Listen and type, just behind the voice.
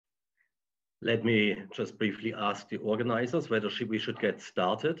Let me just briefly ask the organizers whether we should get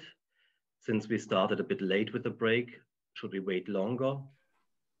started. Since we started a bit late with the break, should we wait longer?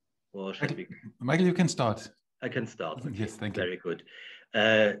 Or should we? Michael, you can start. I can start. Okay. Yes, thank you. Very good.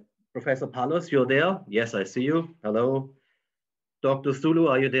 Professor Palós, you're there? Yes, I see you. Hello. Dr. Zulu,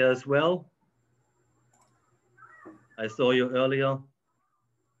 are you there as well? I saw you earlier.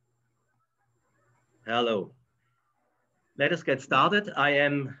 Hello. Let us get started. I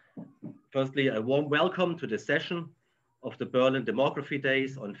am, firstly, a warm welcome to the session of the Berlin Demography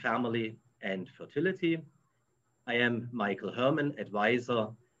Days on family and fertility. I am Michael Herman, advisor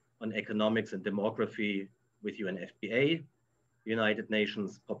on economics and demography with UNFPA, United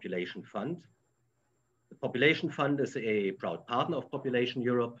Nations Population Fund. The Population Fund is a proud partner of Population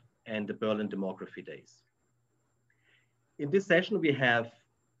Europe and the Berlin Demography Days. In this session, we have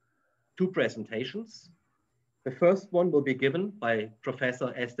two presentations. The first one will be given by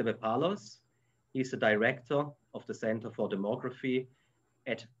Professor Esteve Palós. He's the director of the Center for Demography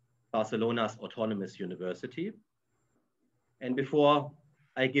at Barcelona's Autonomous University. And before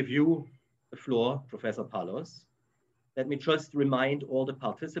I give you the floor, Professor Palós, let me just remind all the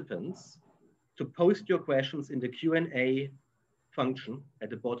participants to post your questions in the Q&A function at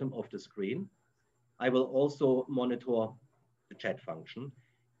the bottom of the screen. I will also monitor the chat function.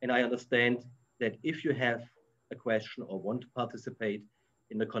 And I understand that if you have a question or want to participate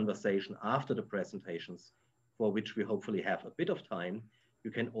in the conversation after the presentations, for which we hopefully have a bit of time, you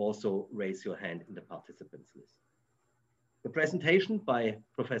can also raise your hand in the participants list. The presentation by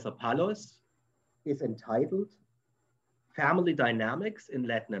Professor Palós is entitled Family Dynamics in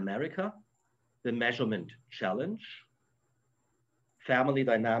Latin America, the Measurement Challenge. Family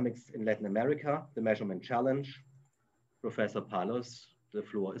Dynamics in Latin America, the Measurement Challenge. Professor Palós, the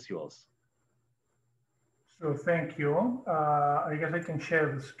floor is yours. So thank you. I guess I can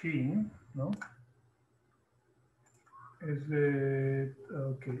share the screen, no? Is it,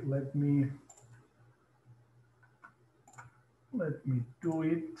 okay, let me do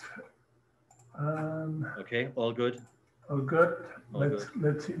it. Okay, all good. All good.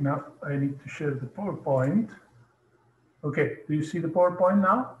 Let's see now. I need to share the PowerPoint. Okay, do you see the PowerPoint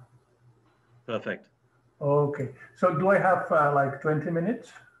now? Perfect. Okay, so do I have like 20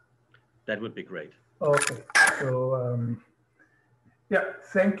 minutes? That would be great. Okay, so yeah,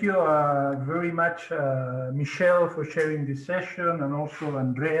 thank you very much, Michelle, for sharing this session, and also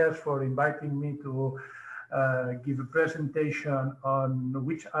Andreas for inviting me to give a presentation on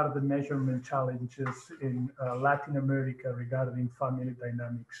which are the measurement challenges in Latin America regarding family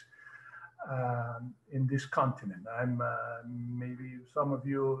dynamics in this continent. Maybe some of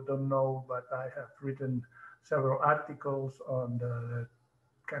you don't know, but I have written several articles on the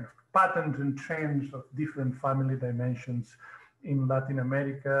kind of patterns and trends of different family dimensions in Latin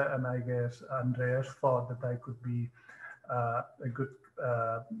America. And I guess Andreas thought that I could be a good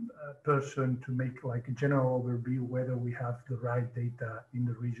person to make like a general overview whether we have the right data in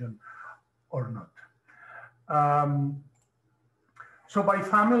the region or not. So by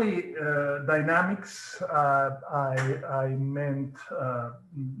family dynamics, I meant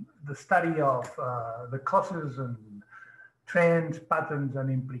the study of the causes and trends, patterns, and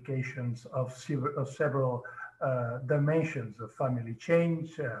implications of several dimensions of family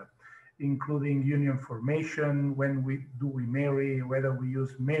change, including union formation, when we marry, whether we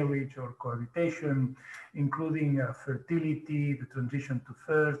use marriage or cohabitation, including fertility, the transition to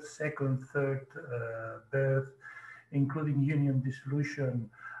first, second, third birth, including union dissolution.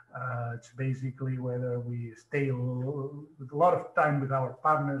 It's basically whether we stay with a lot of time with our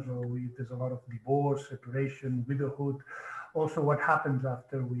partners, or there's a lot of divorce, separation, widowhood. Also, what happens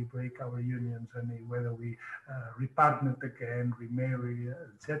after we break our unions, and whether we repartner again, remarry,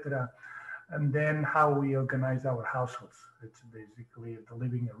 etc. And then how we organize our households. It's basically the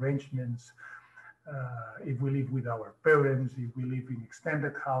living arrangements. If we live with our parents, if we live in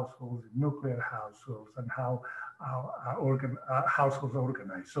extended households, nuclear households, and how our households are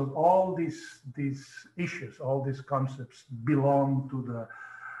organized. So all these issues, all these concepts belong to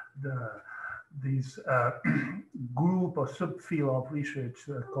this group or subfield of research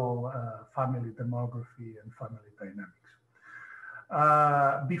called family demography and family dynamics.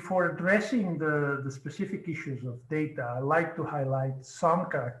 Before addressing the specific issues of data, I'd like to highlight some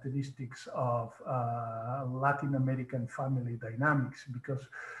characteristics of Latin American family dynamics, because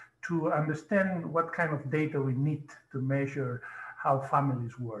to understand what kind of data we need to measure how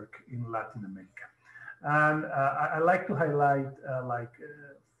families work in Latin America. And I like to highlight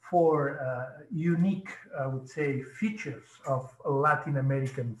four unique, I would say, features of Latin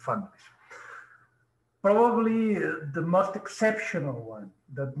American families. Probably the most exceptional one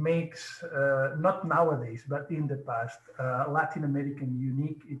that makes, not nowadays, but in the past, Latin American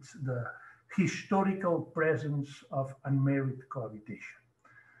unique, it's the historical presence of unmarried cohabitation.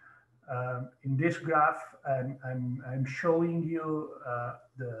 In this graph, I'm showing you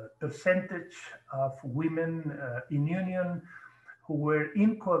the percentage of women in union who were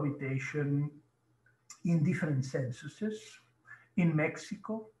in cohabitation in different censuses in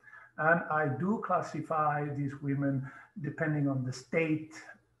Mexico. And I do classify these women depending on the state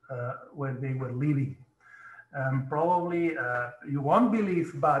where they were living. Probably you won't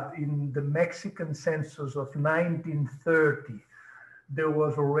believe, but in the Mexican census of 1930, there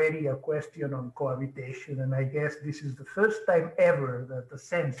was already a question on cohabitation. And I guess this is the first time ever that the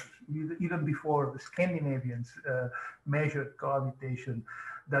census, even before the Scandinavians measured cohabitation,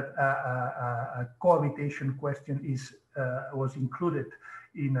 that a cohabitation question was included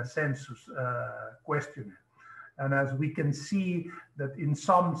in a census questionnaire. And as we can see that in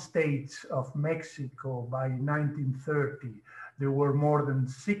some states of Mexico by 1930, there were more than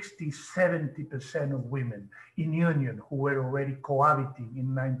 60–70% of women in union who were already cohabiting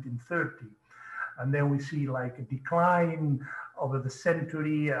in 1930. And then we see like a decline over the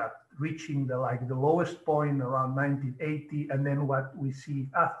century, reaching the lowest point around 1980. And then what we see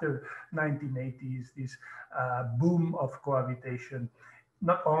after 1980 is this boom of cohabitation,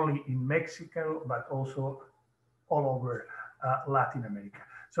 not only in Mexico, but also all over Latin America.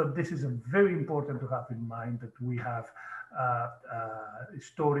 So this is very important to have in mind, that we have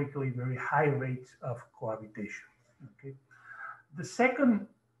historically very high rates of cohabitation. Okay. The second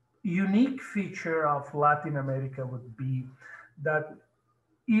unique feature of Latin America would be that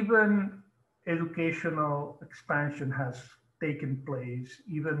even educational expansion has taken place,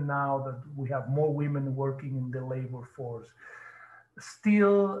 even now that we have more women working in the labor force.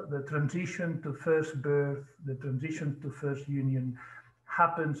 Still, the transition to first birth, the transition to first union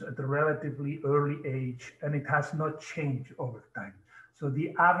happens at a relatively early age, and it has not changed over time. So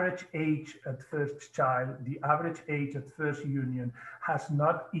the average age at first child, the average age at first union has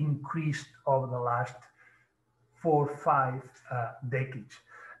not increased over the last 4 or 5 decades.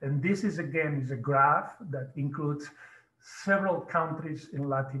 And this is, again, is a graph that includes several countries in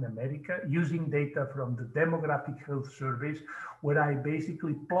Latin America using data from the Demographic Health Surveys, where I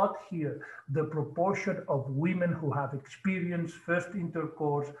basically plot here the proportion of women who have experienced first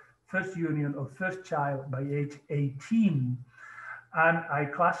intercourse, first union, or first child by age 18. And I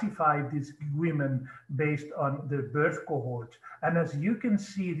classify these women based on their birth cohorts. And as you can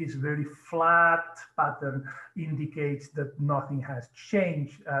see, this very flat pattern indicates that nothing has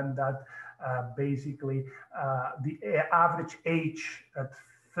changed, and that basically the average age at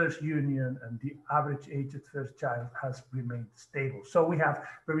first union and the average age at first child has remained stable. So we have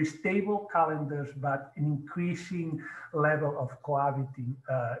very stable calendars, but an increasing level of cohabiting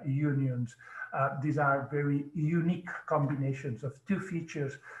unions. These are very unique combinations of two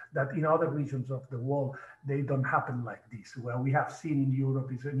features that in other regions of the world, they don't happen like this. Where we have seen in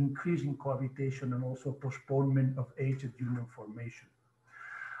Europe is an increasing cohabitation and also postponement of age at union formation.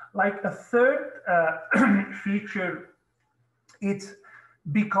 Like a third feature, it's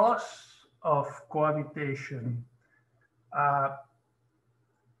because of cohabitation,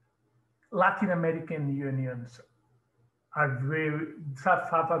 Latin American unions have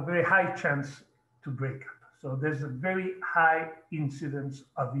a very high chance to break up. So there's a very high incidence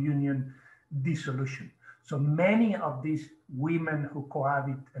of union dissolution. So many of these women who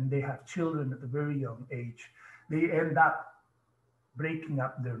cohabit and they have children at a very young age, they end up breaking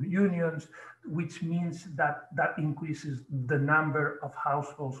up their unions, which means that that increases the number of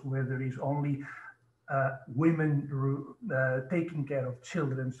households where there is only women taking care of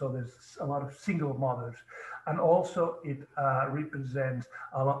children. So there's a lot of single mothers. And also it represents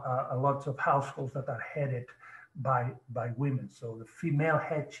a lot of households that are headed by women. So the female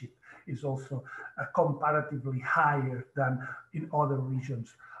headship is also comparatively higher than in other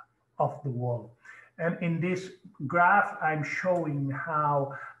regions of the world. And in this graph, I'm showing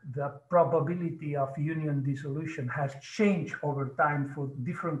how the probability of union dissolution has changed over time for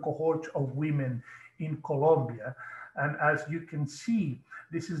different cohorts of women in Colombia. And as you can see,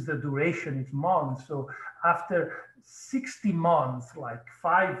 this is the duration, it's months. So after 60 months, like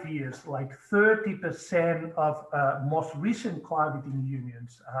 5 years, like 30% of most recent cohabiting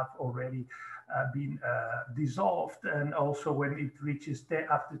unions have already been dissolved. And also when it reaches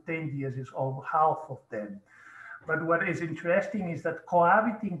after 10 years, it's over half of them. But what is interesting is that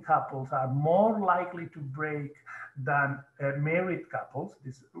cohabiting couples are more likely to break than married couples.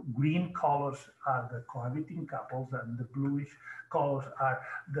 These green colors are the cohabiting couples and the bluish colors are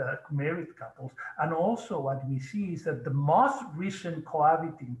the married couples. And also what we see is that the most recent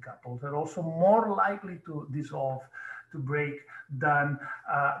cohabiting couples are also more likely to dissolve, to break, than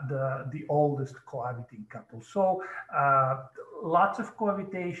the oldest cohabiting couple. So lots of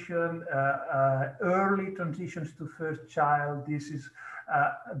cohabitation, early transitions to first child. This is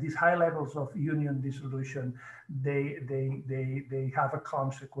these high levels of union dissolution. They have a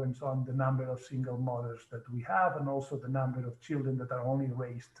consequence on the number of single mothers that we have, and also the number of children that are only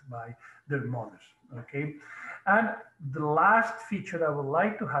raised by their mothers. Okay. And the last feature I would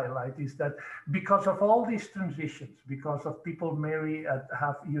like to highlight is that because of all these transitions, because of people marry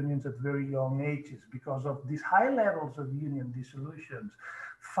have unions at very young ages, because of these high levels of union dissolutions,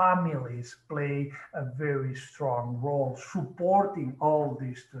 families play a very strong role supporting all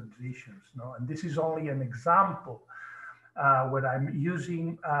these transitions. No? And this is only an example where I'm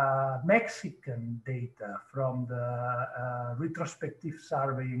using Mexican data from the retrospective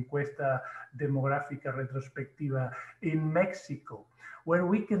survey, Encuesta Demográfica Retrospectiva in Mexico, where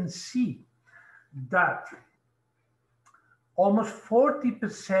we can see that almost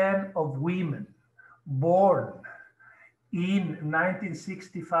 40% of women born in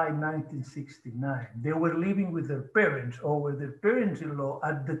 1965, 1969, they were living with their parents or with their parents-in-law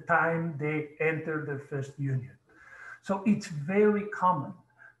at the time they entered their first union. So it's very common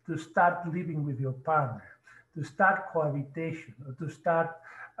to start living with your partner, to start cohabitation, or to start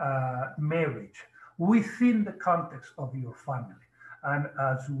marriage within the context of your family. And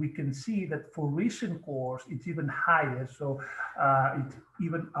as we can see that for recent cohorts, it's even higher. So it's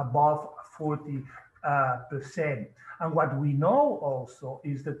even above 40%. And what we know also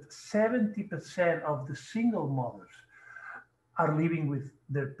is that 70% of the single mothers are living with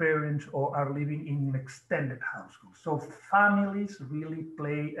their parents or are living in an extended household. So families really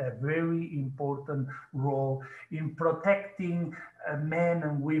play a very important role in protecting men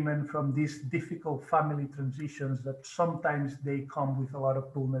and women from these difficult family transitions that sometimes they come with a lot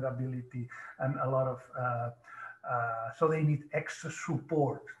of vulnerability and a lot of, so they need extra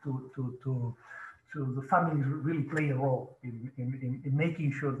support to the families really play a role in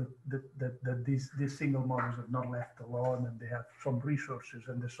making sure that these single mothers are not left alone and they have some resources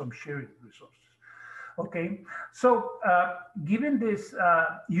and there's some sharing resources. Okay, so given these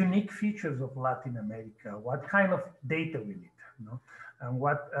unique features of Latin America, what kind of data we need, you know, and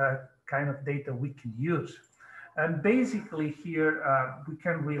what kind of data we can use? And basically here we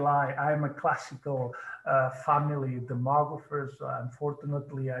can rely, I'm a classical family demographer, so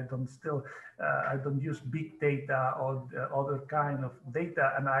unfortunately I don't use big data or other kind of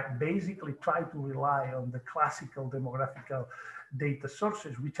data, and I basically try to rely on the classical demographical data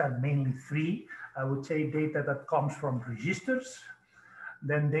sources, which are mainly three. I would say data that comes from registers,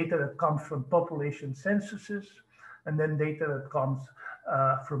 then data that comes from population censuses, and then data that comes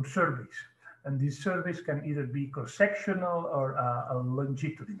from surveys. And these surveys can either be cross-sectional or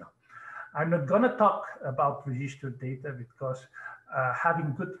longitudinal. I'm not going to talk about registered data because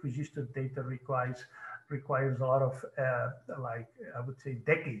having good registered data requires a lot of, like I would say,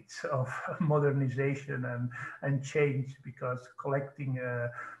 decades of modernization and change, because collecting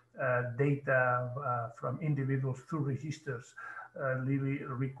data from individuals through registers really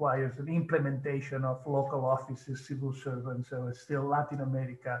requires an implementation of local offices, civil servants. So it's still Latin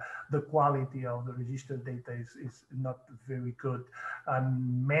America, the quality of the registered data is not very good.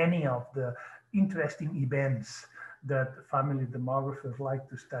 And many of the interesting events that family demographers like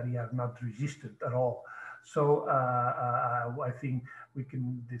to study are not registered at all. So I think we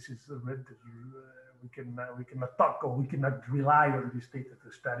can, we cannot talk, or we cannot rely on this data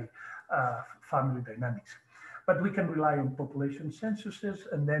to study family dynamics. But we can rely on population censuses,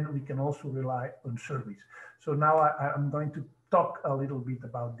 and then we can also rely on surveys. So now I'm going to talk a little bit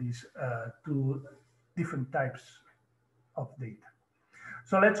about these two different types of data.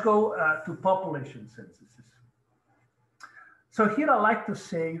 So let's go to population censuses. So here I like to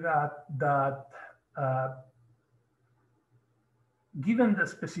say that given the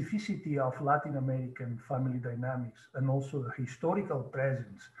specificity of Latin American family dynamics and also the historical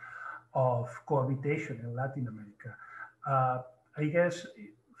presence of cohabitation in Latin America, I guess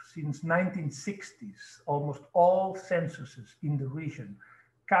since 1960s, almost all censuses in the region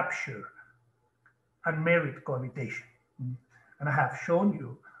capture unmarried cohabitation. And I have shown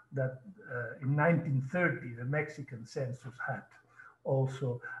you that in 1930, the Mexican census had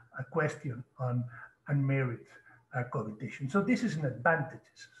also a question on unmarried cohabitation. So this is an advantage.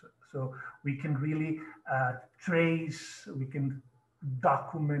 So we can really trace, we can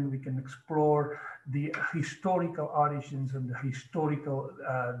document, we can explore the historical origins and the historical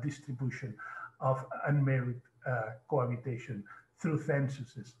distribution of unmarried cohabitation through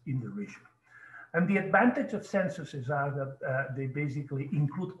censuses in the region. And the advantage of censuses are that they basically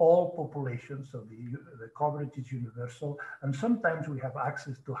include all populations, so the coverage is universal, and sometimes we have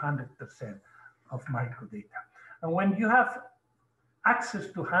access to 100% of microdata. And when you have access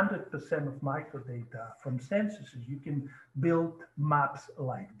to 100% of microdata from censuses, you can build maps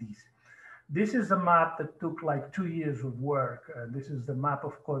like this. This is a map that took like 2 years of work. This is the map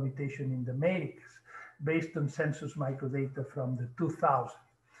of cohabitation in the Americas, based on census microdata from the 2000.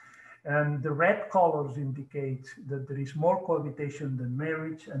 And the red colors indicate that there is more cohabitation than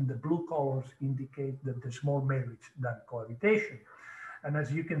marriage, and the blue colors indicate that there's more marriage than cohabitation. And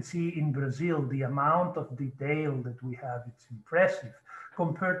as you can see in Brazil, the amount of detail that we have, it's impressive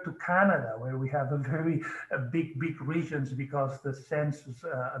compared to Canada, where we have a very big regions because the census,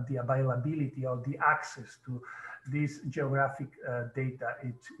 the availability or the access to this geographic data,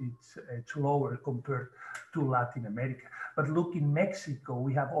 it's lower compared to Latin America. But look, in Mexico,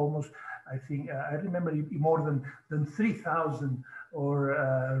 we have almost, I think, I remember more than 3,000 or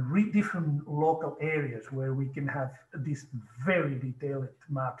different local areas where we can have these very detailed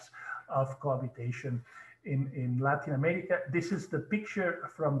maps of cohabitation in Latin America. This is the picture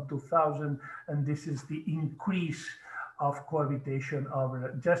from 2000, and this is the increase of cohabitation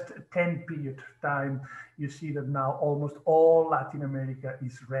over just a 10 period of time. You see that now almost all Latin America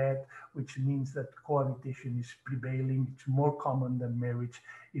is red, which means that cohabitation is prevailing. It's more common than marriage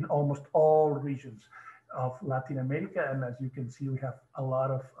in almost all regions of Latin America. And as you can see, we have a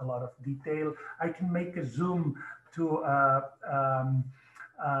lot of detail. I can make a zoom to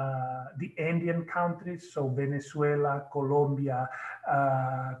the Andean countries, so Venezuela, Colombia,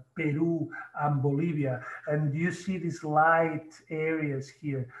 Peru, and Bolivia. And you see these light areas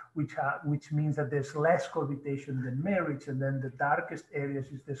here, which means that there's less cohabitation than marriage. And then the darkest areas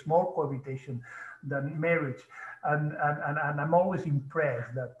is there's more cohabitation than marriage. And I'm always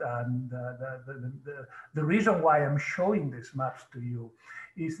impressed that the reason why I'm showing these maps to you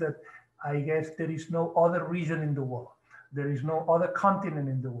is that I guess there is no other region in the world, there is no other continent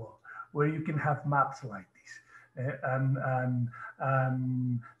in the world where you can have maps like this.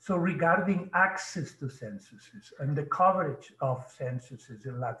 So regarding access to censuses and the coverage of censuses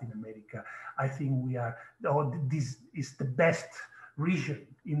in Latin America, I think this is the best region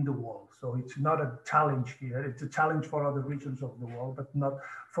in the world. So it's not a challenge here. It's a challenge for other regions of the world, but not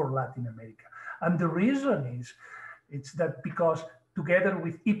for Latin America. And the reason it's that because together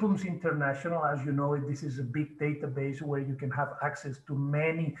with IPUMS International, as you know, this is a big database where you can have access to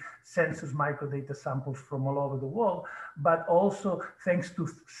many census microdata samples from all over the world, but also thanks to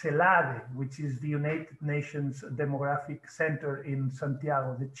CELADE, which is the United Nations Demographic Center in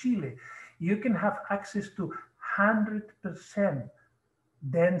Santiago de Chile, you can have access to 100%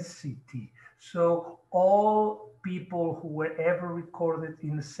 density. So all people who were ever recorded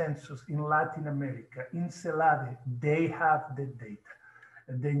in the census in Latin America, in CELADE, they have the data.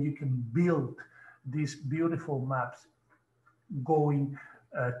 And then you can build these beautiful maps going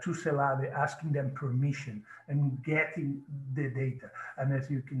to CELADE, asking them permission and getting the data. And as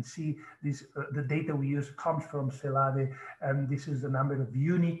you can see, the data we use comes from CELADE, and this is the number of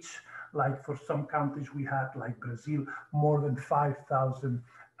units. Like for some countries we had, like Brazil, more than 5,000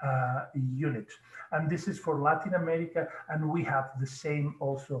 units. And this is for Latin America, and we have the same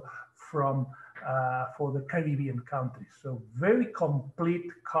also for the Caribbean countries. So very complete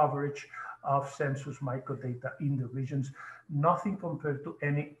coverage of census microdata in the regions, nothing compared to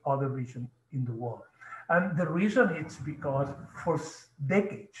any other region in the world. And the reason it's because for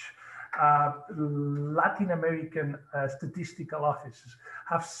decades, Latin American statistical offices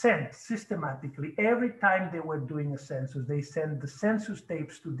have sent systematically, every time they were doing a census, they sent the census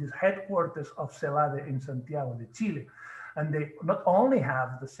tapes to the headquarters of CELADE in Santiago de Chile. And they not only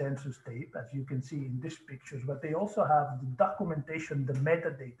have the census tape, as you can see in these pictures, but they also have the documentation, the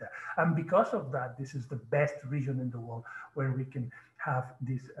metadata. And because of that, this is the best region in the world where we can have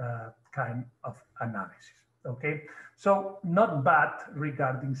this kind of analysis. Okay, so not bad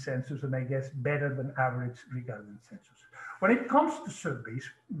regarding census, and I guess better than average regarding census. When it comes to surveys,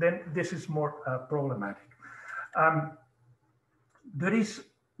 then this is more problematic. There is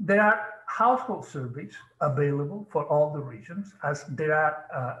There are household surveys available for all the regions, as there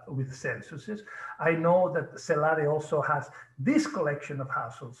are with censuses. I know that Celare also has this collection of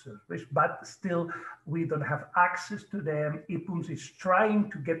household surveys, but still we don't have access to them. IPUMS is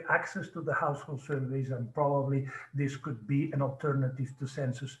trying to get access to the household surveys, and probably this could be an alternative to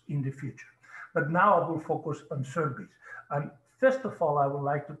census in the future. But now I will focus on surveys. And first of all, I would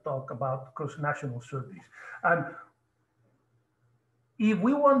like to talk about cross-national surveys. And if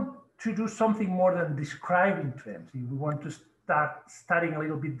we want to do something more than describing trends, if we want to start studying a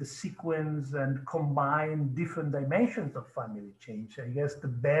little bit the sequence and combine different dimensions of family change, I guess the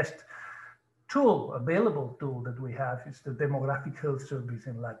best available tool that we have is the demographic health surveys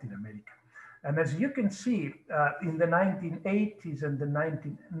in Latin America. And as you can see, in the 1980s and the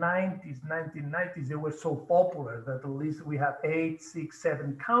 1990s, they were so popular that at least we have 8, 6,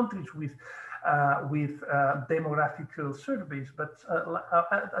 7 countries with demographic health surveys. But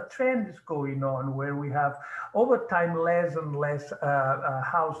a trend is going on where we have over time less and less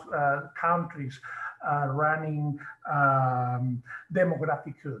countries running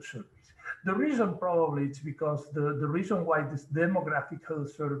demographic health surveys. The reason probably it's because the reason why these demographic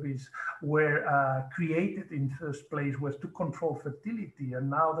health surveys were created in first place was to control fertility. And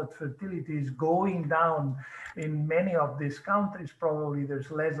now that fertility is going down in many of these countries, probably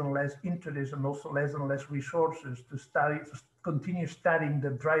there's less and less interest and also less and less resources to continue studying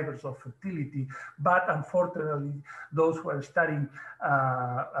the drivers of fertility. But unfortunately, those who are studying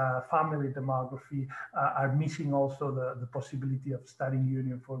family demography are missing also the possibility of studying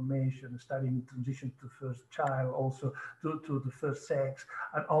union formation, studying transition to first child, also to the first sex,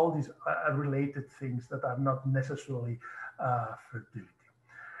 and all these related things that are not necessarily fertility.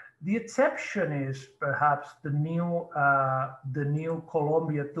 The exception is perhaps the new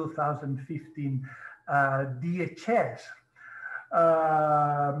Colombia 2015 DHS.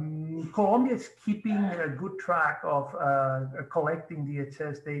 Colombia is keeping a good track of collecting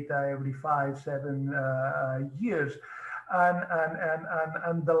DHS data every 5-7 years,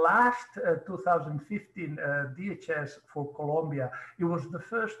 and the last 2015 DHS for Colombia, it was the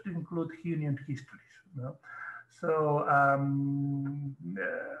first to include union histories. You know? So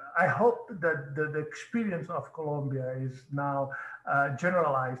I hope that the experience of Colombia is now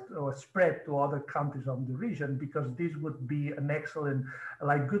generalized or spread to other countries of the region, because this would be an excellent,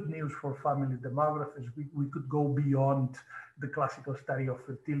 good news for family demographers. We could go beyond the classical study of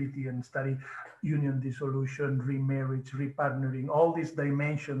fertility and study union dissolution, remarriage, repartnering, all these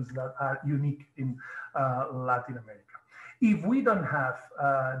dimensions that are unique in Latin America. If we don't have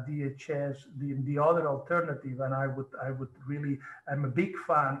DHS, the other alternative, and I would really, I'm a big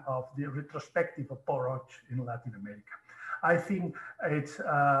fan of the retrospective approach in Latin America. I think it's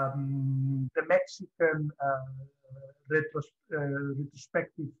the Mexican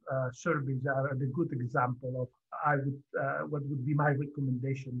retrospective surveys are a good example of what would be my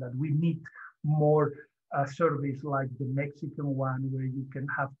recommendation, that we need more surveys like the Mexican one, where you can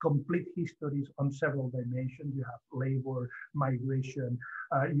have complete histories on several dimensions. You have labor, migration,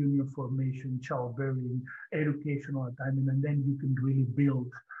 union formation, childbearing, educational attainment, and then you can really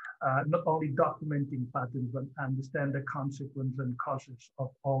build not only documenting patterns, but understand the consequence and causes of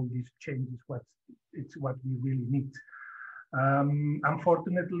all these changes. It's what we really need.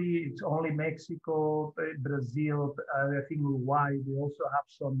 Unfortunately, it's only Mexico, Brazil, I think Uruguay. We also have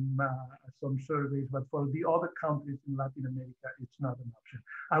some surveys, but for the other countries in Latin America, it's not an option.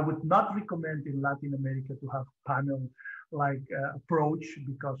 I would not recommend in Latin America to have panel-like approach,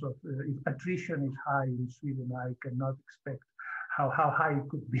 because of if attrition is high in Sweden, I cannot expect how high it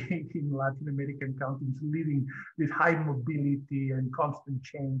could be in Latin American countries, leading this high mobility and constant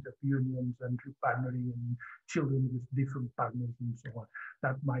change of unions and repartnering and children with different partners and so on.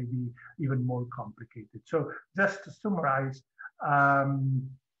 That might be even more complicated. So just to summarize,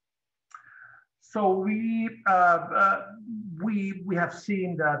 so we have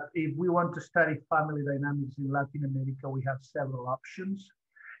seen that if we want to study family dynamics in Latin America, we have several options.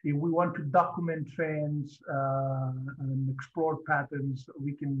 If we want to document trends and explore patterns,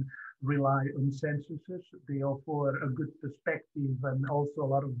 we can rely on censuses. They offer a good perspective and also a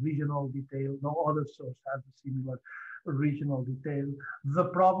lot of regional detail. No other source has a similar regional detail. The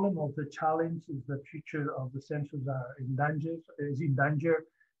problem of the challenge is the future of the census is in danger,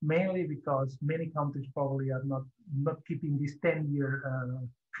 mainly because many countries probably are not keeping this 10-year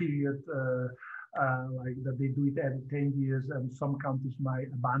period like that they do it every 10 years, and some countries might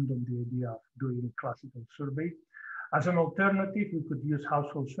abandon the idea of doing a classical survey. As an alternative, we could use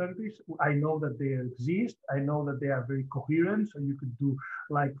household surveys. I know that they exist. I know that they are very coherent. So you could do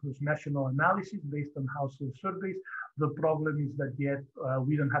like national analysis based on household surveys. The problem is that yet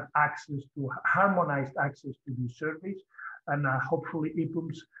we don't have access to harmonized access to these surveys. And hopefully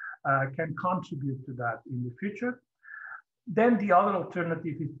IPUMS can contribute to that in the future. Then the other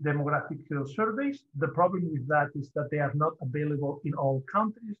alternative is demographic surveys. The problem with that is that they are not available in all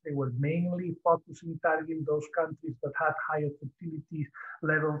countries. They were mainly focusing, targeting those countries that had higher fertility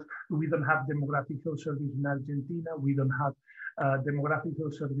levels. We don't have demographic surveys in Argentina. We don't have demographic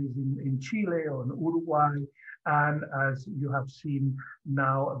surveys in Chile or in Uruguay. And as you have seen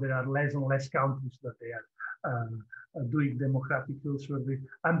now, there are less and less countries that they are doing demographic surveys.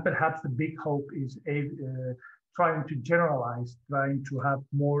 And perhaps the big hope is trying to generalize, trying to have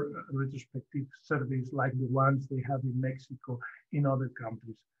more retrospective surveys like the ones they have in Mexico, in other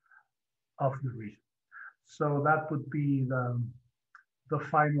countries of the region. So that would be the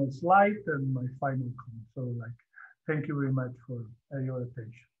final slide and my final comment. So thank you very much for your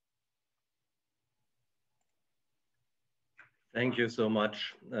attention. Thank you so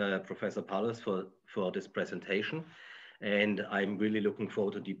much, Professor Palós, for this presentation. And I'm really looking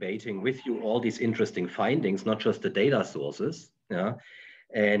forward to debating with you all these interesting findings, not just the data sources. Yeah?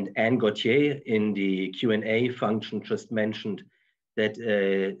 And Anne Gauthier in the Q&A function just mentioned that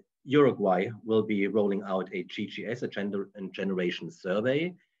Uruguay will be rolling out a GGS, a gender and generation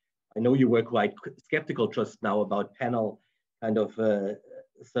survey. I know you were quite skeptical just now about panel kind of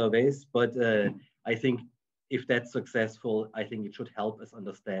surveys, but I think if that's successful, I think it should help us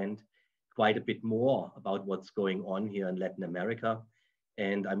understand quite a bit more about what's going on here in Latin America.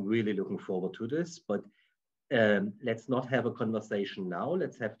 And I'm really looking forward to this, but let's not have a conversation now.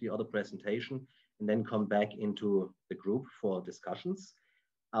 Let's have the other presentation and then come back into the group for discussions.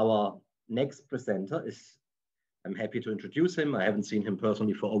 Our next presenter is, I'm happy to introduce him. I haven't seen him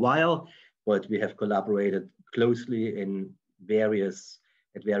personally for a while, but we have collaborated closely at various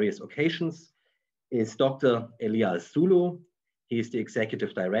occasions, is Dr. Eliya Zulu. He is the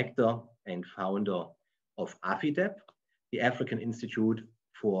executive director and founder of AFIDEP, the African Institute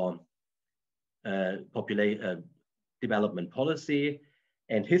for Development Policy.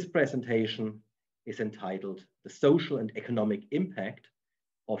 And his presentation is entitled The Social and Economic Impact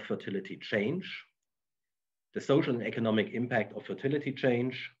of Fertility Change. The Social and Economic Impact of Fertility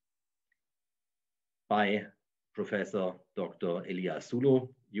Change by Professor Dr. Eliya Zulu.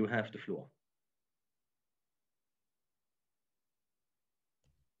 You have the floor.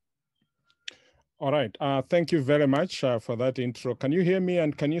 All right, thank you very much for that intro. Can you hear me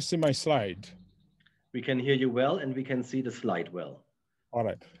and can you see my slide? We can hear you well and we can see the slide well. All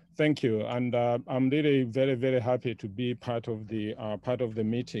right, thank you. And I'm really very, very happy to be part of the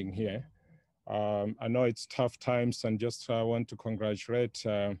meeting here. I know it's tough times and just want to congratulate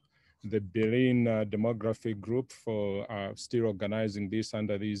the Berlin Demography Group for still organizing this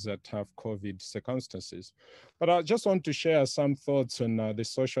under these tough COVID circumstances. But I just want to share some thoughts on the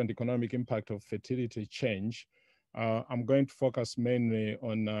social and economic impact of fertility change. I'm going to focus mainly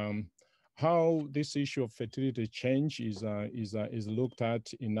on how this issue of fertility change is looked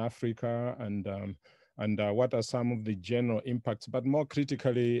at in Africa and what are some of the general impacts. But more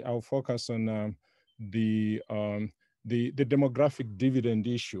critically, I'll focus on the demographic dividend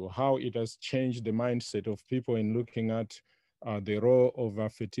issue, how it has changed the mindset of people in looking at the role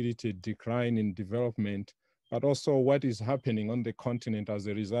of fertility decline in development, but also what is happening on the continent as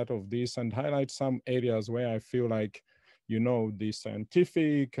a result of this, and highlight some areas where I feel like, you know, the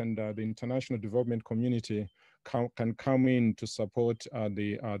scientific and the international development community can come in to support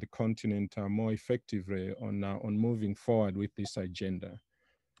the continent more effectively on moving forward with this agenda.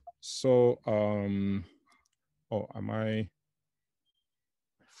 So, oh, am I?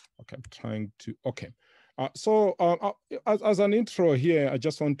 Okay, I'm trying to, okay. As an intro here, I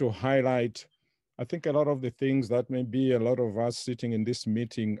just want to highlight, I think a lot of the things that maybe a lot of us sitting in this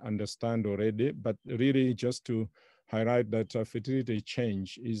meeting understand already, but really just to highlight that fertility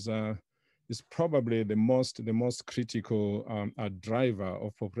change is probably the most critical driver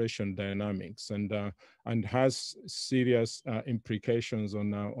of population dynamics and has serious implications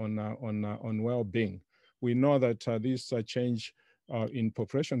on well-being. We know that this change in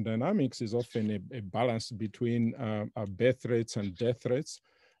population dynamics is often a balance between birth rates and death rates.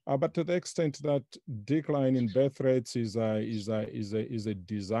 But to the extent that decline in birth rates is a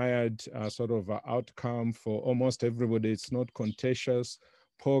desired sort of outcome for almost everybody, it's not contentious.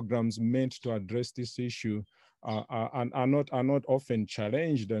 Programs meant to address this issue are not often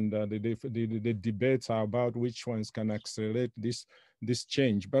challenged, and the debates are about which ones can accelerate this this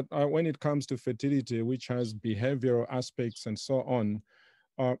change. But when it comes to fertility, which has behavioral aspects and so on,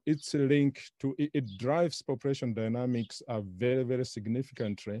 it's a link to, it drives population dynamics very, very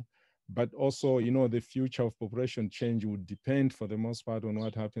significantly. But also, you know, the future of population change would depend for the most part on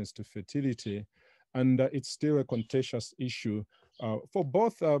what happens to fertility. And it's still a contentious issue for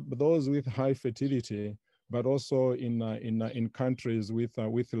both those with high fertility, but also in countries with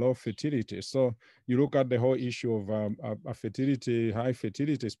low fertility. So you look at the whole issue of fertility, high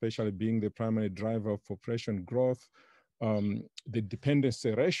fertility, especially being the primary driver of population growth. The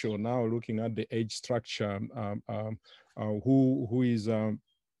dependency ratio, now looking at the age structure, who is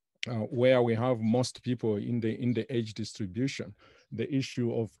where we have most people in the age distribution, the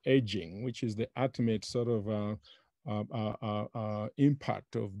issue of aging, which is the ultimate sort of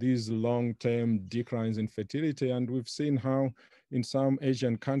impact of these long-term declines in fertility. And we've seen how in some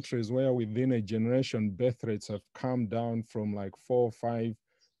Asian countries where within a generation birth rates have come down from like 4 or 5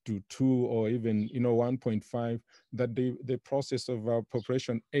 to 2 or even 1.5, that the process of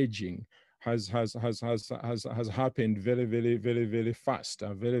population aging has happened very fast,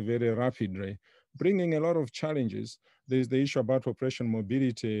 very rapidly, bringing a lot of challenges. There's the issue about population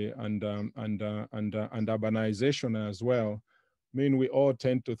mobility and urbanization as well. I mean, we all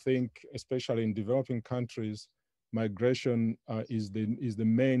tend to think, especially in developing countries, migration is the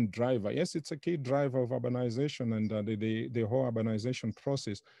main driver. Yes, it's a key driver of urbanization and the whole urbanization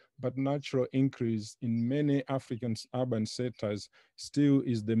process, but natural increase in many African urban sectors still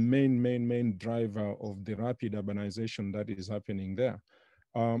is the main driver of the rapid urbanization that is happening there.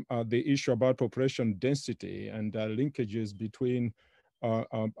 The issue about population density and linkages between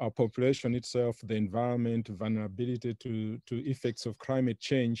our population itself, the environment, vulnerability to effects of climate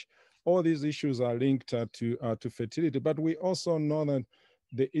change, all these issues are linked to fertility. But we also know that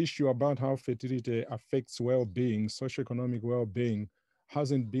the issue about how fertility affects well-being, socioeconomic well-being,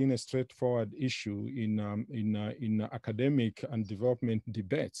 hasn't been a straightforward issue in academic and development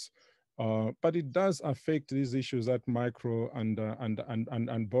debates. But it does affect these issues at micro and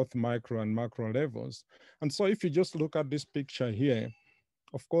both micro and macro levels. And so if you just look at this picture here,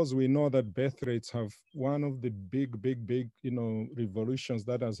 of course, we know that birth rates have one of the big, revolutions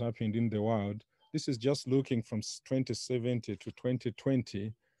that has happened in the world. This is just looking from 2070 to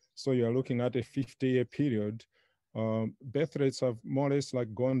 2020. So you're looking at a 50-year period. Birth rates have more or less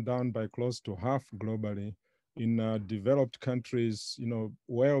like gone down by close to half globally. In developed countries,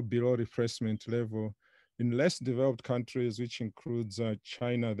 well below replacement level. In less developed countries, which includes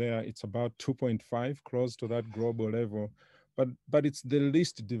China there, it's about 2.5, close to that global level. But it's the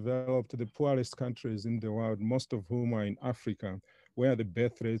least developed, the poorest countries in the world, most of whom are in Africa, where the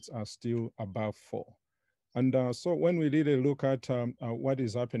birth rates are still above 4. And so when we really look at what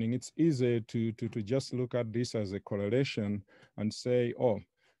is happening, it's easy to just look at this as a correlation and say, oh,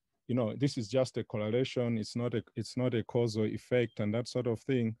 this is just a correlation. It's not a causal effect and that sort of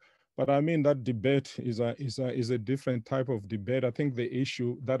thing. But I mean, that debate is a different type of debate. I think the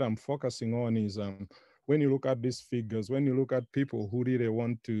issue that I'm focusing on is when you look at these figures, when you look at people who really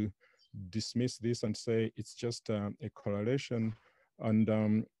want to dismiss this and say it's just a correlation, and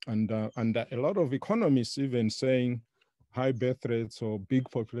a lot of economists even saying high birth rates or big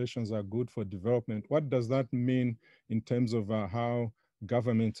populations are good for development. What does that mean in terms of how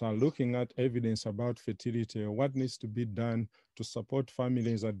governments are looking at evidence about fertility, or what needs to be done to support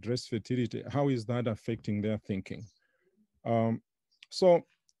families address fertility? How is that affecting their thinking? So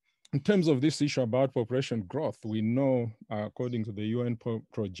in terms of this issue about population growth, we know, according to the UN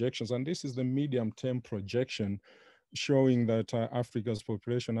projections, and this is the medium-term projection, showing that Africa's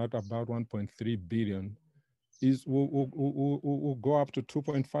population at about 1.3 billion will go up to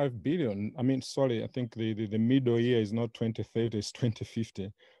 2.5 billion. I mean, sorry, I think the middle year is not 2030, it's 2050.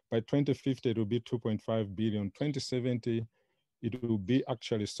 By 2050, it will be 2.5 billion. 2070, it will be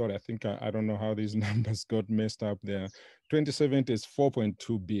actually, sorry, I think I don't know how these numbers got messed up there. 2070 is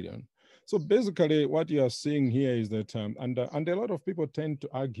 4.2 billion. So basically what you are seeing here is that, and a lot of people tend to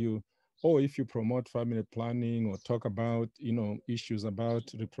argue, oh, if you promote family planning or talk about, issues about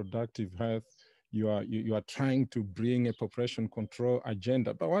reproductive health, you are trying to bring a population control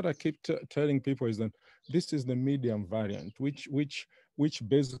agenda. But what I keep telling people is that this is the medium variant, which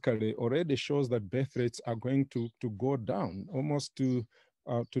basically already shows that birth rates are going to go down almost to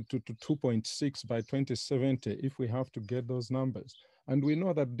 2.6 by 2070 if we have to get those numbers. And we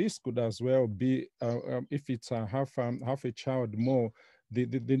know that this could as well be, if it's half a child more,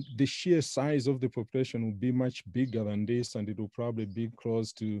 the sheer size of the population will be much bigger than this, and it will probably be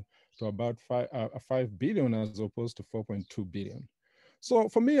close to about 5 billion as opposed to 4.2 billion. So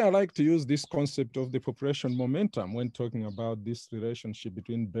for me, I like to use this concept of the population momentum when talking about this relationship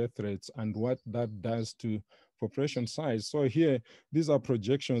between birth rates and what that does to population size. So here, these are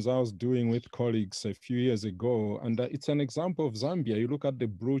projections I was doing with colleagues a few years ago, and it's an example of Zambia. You look at the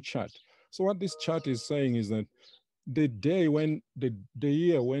blue chart. So what this chart is saying is that the day when the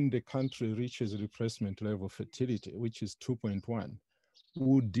year when the country reaches replacement level fertility, which is 2.1,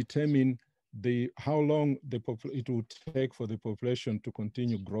 would determine how long it would take for the population to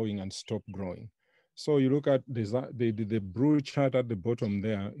continue growing and stop growing. So you look at the blue chart at the bottom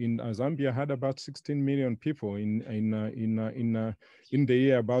there. In Zambia had about 16 million people in the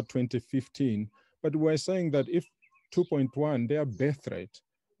year about 2015. But we're saying that if 2.1, their birth rate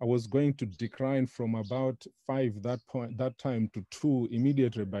was going to decline from about 5 that time to 2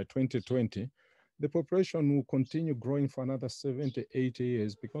 immediately by 2020, the population will continue growing for another 70, 80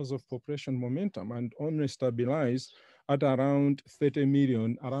 years because of population momentum and only stabilize at around 30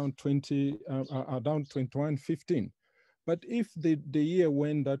 million, around 2115. But if the year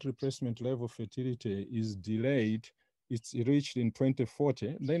when that replacement level fertility is delayed, it's reached in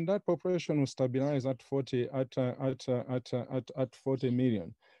 2040, then that population will stabilize at 40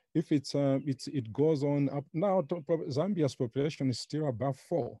 million. If it goes on up now, Zambia's population is still above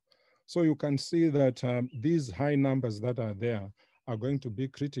 4. So you can see that these high numbers that are there are going to be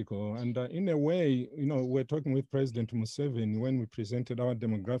critical. And in a way, we're talking with President Museveni when we presented our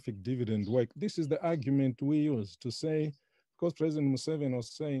demographic dividend work. This is the argument we use to say, because President Museveni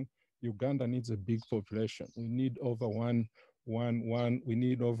was saying, Uganda needs a big population. We need over we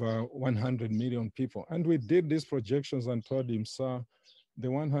need over 100 million people. And we did these projections and told him, sir, the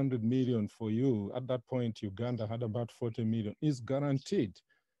 100 million for you, at that point, Uganda had about 40 million, is guaranteed.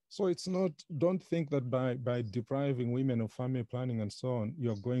 So it's not, don't think that by depriving women of family planning and so on,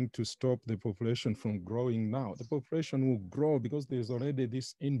 you're going to stop the population from growing now. The population will grow because there's already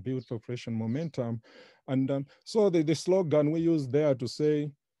this inbuilt population momentum. And so the slogan we use there to say,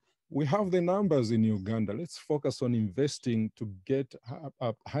 we have the numbers in Uganda, let's focus on investing to get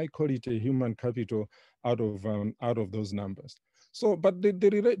a high quality human capital out of those numbers. So, but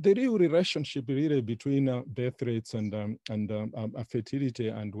the real relationship really between birth rates and fertility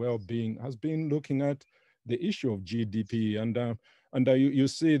and well-being has been looking at the issue of GDP. And you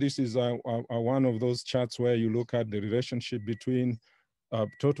see this is one of those charts where you look at the relationship between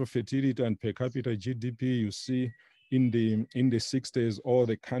total fertility and per capita GDP. You see in the 60s, all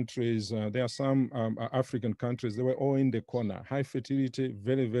the countries, there are some African countries, they were all in the corner. High fertility,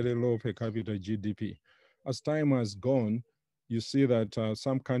 very, very low per capita GDP. As time has gone, you see that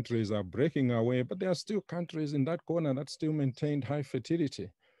some countries are breaking away, but there are still countries in that corner that still maintained high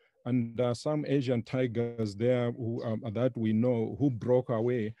fertility. And some Asian tigers there who, that we know who broke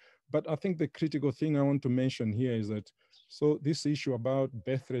away. But I think the critical thing I want to mention here is that, so this issue about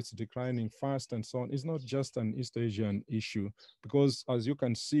birth rates declining fast and so on is not just an East Asian issue, because as you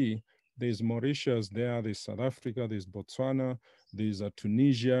can see, there's Mauritius there, there's South Africa, there's Botswana, there's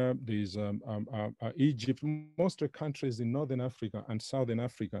Tunisia, there's Egypt, most of the countries in Northern Africa and Southern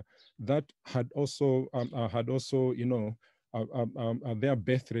Africa that had also, their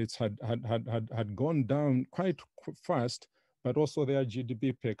birth rates had gone down quite fast, but also their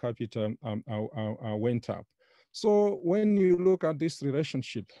GDP per capita went up. So when you look at this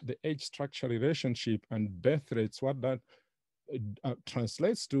relationship, the age structure relationship and birth rates, what that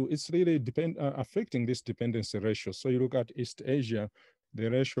translates to, it's really affecting this dependency ratio. So you look at East Asia, the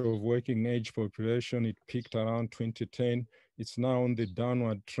ratio of working age population, it peaked around 2010. It's now on the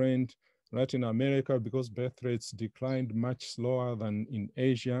downward trend. Latin America, because birth rates declined much slower than in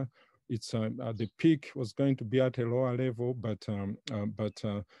Asia, it's the peak was going to be at a lower level, but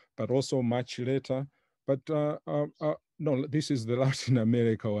also much later. But no, this is the Latin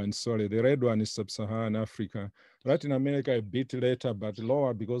America one, sorry. The red one is Sub-Saharan Africa. Latin America a bit later, but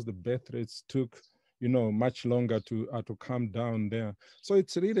lower because the birth rates took, much longer to come down there. So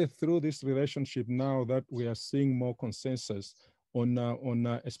it's really through this relationship now that we are seeing more consensus on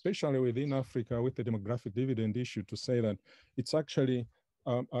especially within Africa with the demographic dividend issue, to say that it's actually,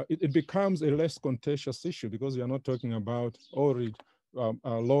 it becomes a less contentious issue because you're not talking about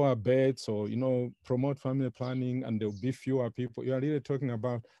lower beds or, promote family planning and there'll be fewer people. You're really talking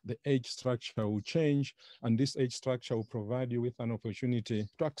about the age structure will change, and this age structure will provide you with an opportunity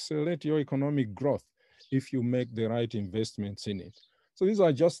to accelerate your economic growth if you make the right investments in it. So these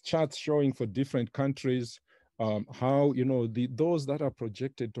are just charts showing for different countries how, those that are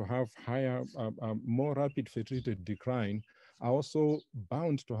projected to have higher, more rapid fertility decline are also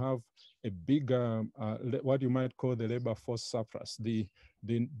bound to have a bigger, what you might call the labor force surplus, the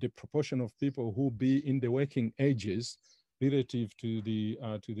proportion of people who be in the working ages relative to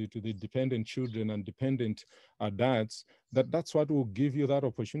the dependent children and dependent dads, that's what will give you that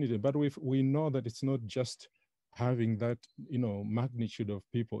opportunity. But we know that it's not just having that, magnitude of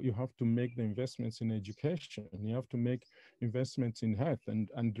people. You have to make the investments in education. You have to make investments in health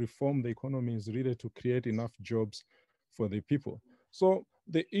and reform the economy is really to create enough jobs for the people. So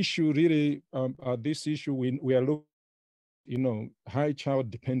the issue really, this issue, we are looking, high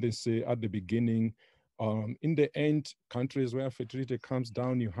child dependency at the beginning. In the end, countries where fertility comes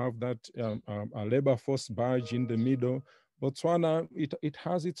down, you have that labor force badge in the middle. Botswana, it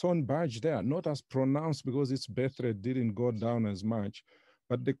has its own badge there, not as pronounced because its birth rate didn't go down as much.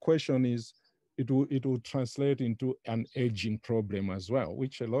 But the question is, it will translate into an aging problem as well,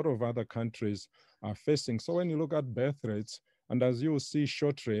 which a lot of other countries are facing. So when you look at birth rates, and as you will see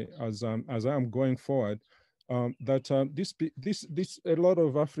shortly, as I'm going forward, that a lot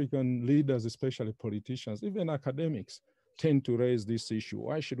of African leaders, especially politicians, even academics, tend to raise this issue.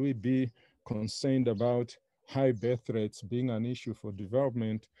 Why should we be concerned about high birth rates being an issue for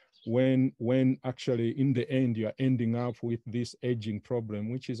development when actually in the end you're ending up with this aging problem,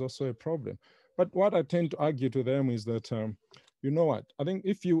 which is also a problem? But what I tend to argue to them is that, you know what, I think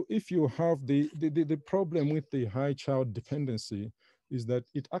if you have the problem with the high child dependency is that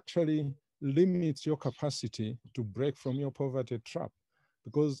it actually limits your capacity to break from your poverty trap,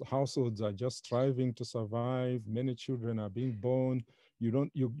 because households are just striving to survive. Many children are being born.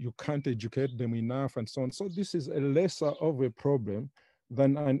 You can't educate them enough and so on. So this is a lesser of a problem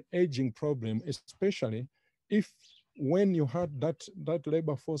than an aging problem, especially if when you had that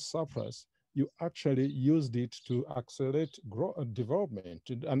labor force surplus, you actually used it to accelerate development,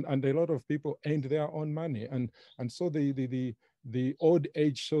 and a lot of people earned their own money, and so the old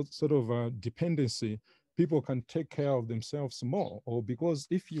age sort of dependency, people can take care of themselves more, or because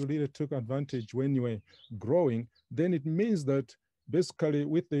if you really took advantage when you were growing, then it means that basically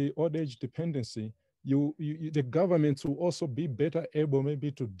with the old age dependency, the governments will also be better able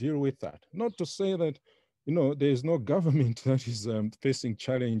maybe to deal with that. Not to say that, there is no government that is facing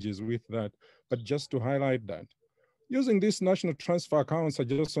challenges with that, but just to highlight that. Using these national transfer accounts, I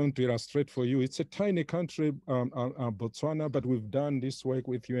just want to illustrate for you. It's a tiny country, Botswana, but we've done this work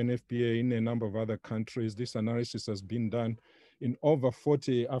with UNFPA in a number of other countries. This analysis has been done in over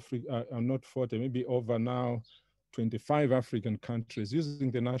 40 not 40, maybe over now 25 African countries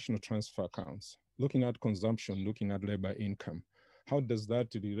using the national transfer accounts, looking at consumption, looking at labor income. How does that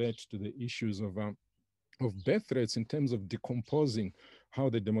relate to the issues of birth rates in terms of decomposing how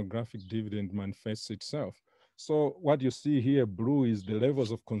the demographic dividend manifests itself? So what you see here, blue, is the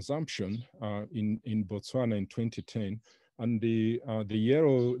levels of consumption in Botswana in 2010, and the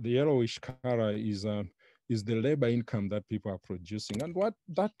yellowish color is the labor income that people are producing. And what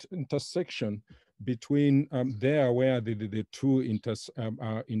that intersection between there where the two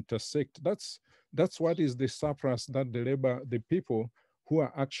intersect, that's what is the surplus that the people who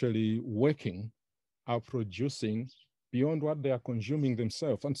are actually working are producing beyond what they are consuming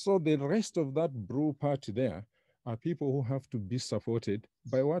themselves. And so the rest of that blue part there are people who have to be supported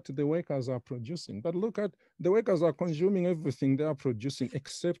by what the workers are producing. But look at, the workers are consuming everything they are producing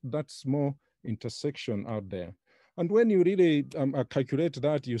except that small intersection out there. And when you really calculate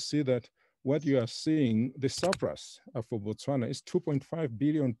that, you see that what you are seeing, the surplus for Botswana is 2.5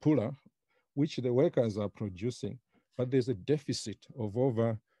 billion pula, which the workers are producing, but there's a deficit of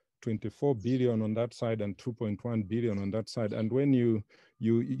over 24 billion on that side and 2.1 billion on that side. And when you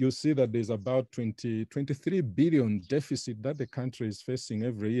see that there's about 23 billion deficit that the country is facing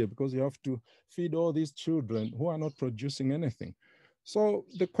every year, because you have to feed all these children who are not producing anything. So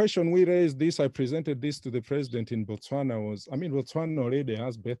the question we raised this, I presented this to the president in Botswana was, Botswana already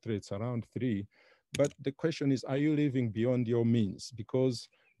has birth rates around 3, but the question is, are you living beyond your means? Because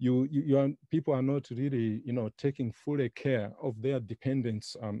people are not really, taking full care of their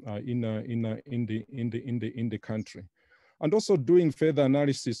dependents in the country, and also doing further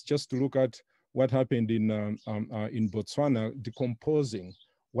analysis just to look at what happened in Botswana, decomposing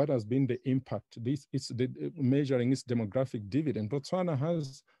what has been the impact. Measuring its demographic dividend. Botswana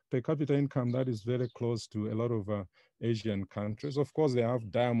has per capita income that is very close to a lot of Asian countries. Of course, they have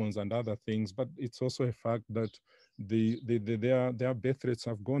diamonds and other things, but it's also a fact that their birth rates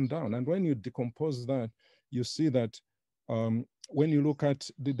have gone down. And when you decompose that, you see that when you look at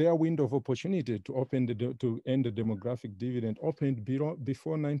their window of opportunity to end the demographic dividend opened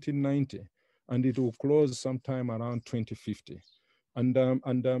before 1990, and it will close sometime around 2050. And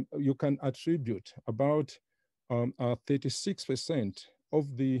you can attribute about 36%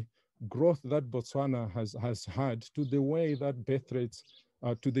 of the growth that Botswana has had to the way that birth rates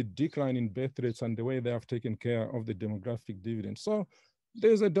to the decline in birth rates and the way they have taken care of the demographic dividend. So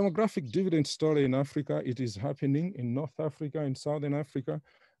there's a demographic dividend story in Africa. It is happening in North Africa, in Southern Africa,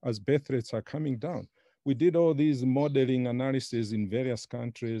 as birth rates are coming down. We did all these modeling analysis in various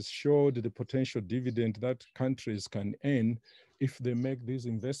countries, showed the potential dividend that countries can earn if they make these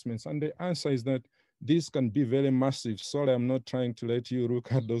investments. And the answer is that this can be very massive. Sorry, I'm not trying to let you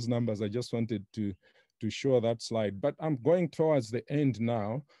look at those numbers. I just wanted to show that slide. But I'm going towards the end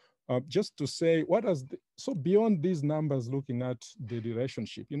now, just to say, so beyond these numbers, looking at the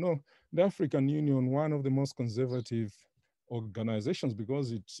relationship, you know, the African Union, one of the most conservative organizations,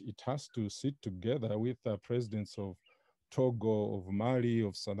 because it has to sit together with presidents of Togo, of Mali,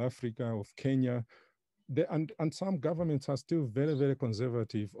 of South Africa, of Kenya. And some governments are still very, very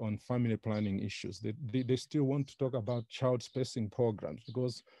conservative on family planning issues. They still want to talk about child spacing programs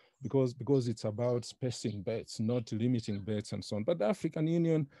because it's about spacing births, not limiting births and so on. But the African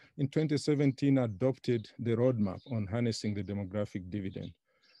Union in 2017 adopted the roadmap on harnessing the demographic dividend.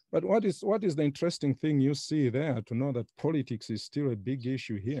 But what is the interesting thing you see there to know that politics is still a big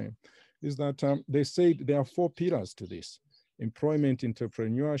issue here is that they said there are 4 pillars to this: employment,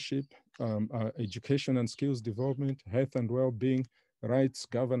 entrepreneurship, education and skills development, health and well-being, rights,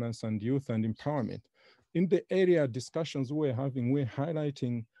 governance, and youth and empowerment. In the area discussions we're having, we're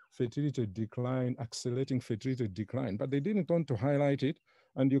highlighting fertility decline, accelerating fertility decline, but they didn't want to highlight it.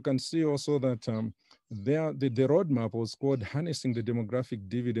 And you can see also that the roadmap was called Harnessing the Demographic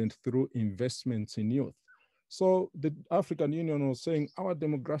Dividend Through Investments in Youth. So the African Union was saying our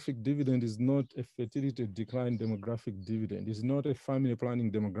demographic dividend is not a fertility decline demographic dividend. It's not a family planning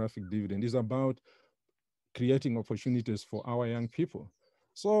demographic dividend. It's about creating opportunities for our young people.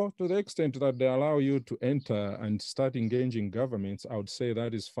 So to the extent that they allow you to enter and start engaging governments, I would say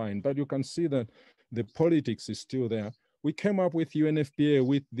that is fine. But you can see that the politics is still there. We came up with UNFPA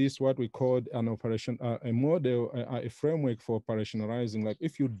with this, what we called an operation, a model, a framework for operationalizing. Like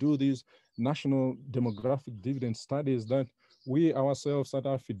if you do these national demographic dividend studies that we ourselves at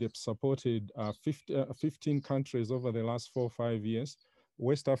AFIDEP supported 15 countries over the last 4 or 5 years.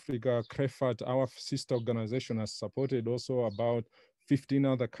 West Africa, CREFAT, our sister organization, has supported also about 15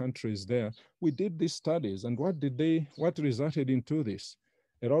 other countries there. We did these studies, and what resulted into this?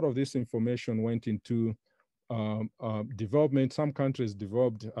 A lot of this information went into development. Some countries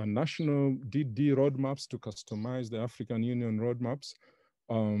developed national DD roadmaps to customize the African Union roadmaps.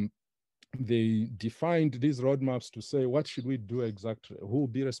 They defined these roadmaps to say, what should we do exactly? Who will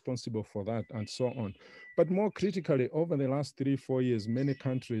be responsible for that, and so on. But more critically, over the last 3 or 4 years, many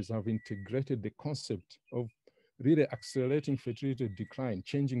countries have integrated the concept of really accelerating fertility decline,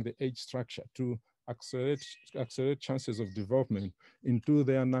 changing the age structure to accelerate chances of development into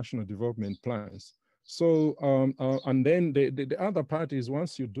their national development plans. So, and then the other part is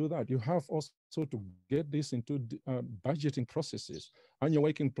once you do that, you have also to get this into budgeting processes, annual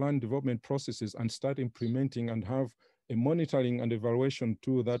working plan development processes, and start implementing and have a monitoring and evaluation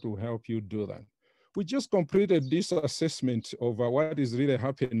tool that will help you do that. We just completed this assessment of what is really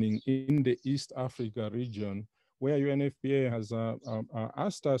happening in the East Africa region, where UNFPA has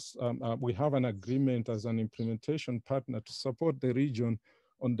asked us, we have an agreement as an implementation partner to support the region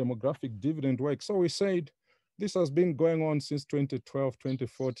on demographic dividend work. So we said, this has been going on since 2012,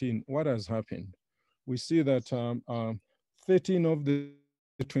 2014. What has happened? We see that 13 of the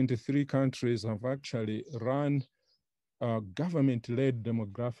 23 countries have actually run government-led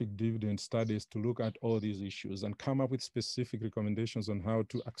demographic dividend studies to look at all these issues and come up with specific recommendations on how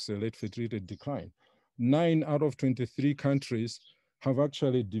to accelerate fertility decline. 9 out of 23 countries have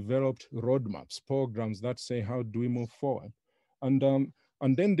actually developed roadmaps, programs that say, how do we move forward? And then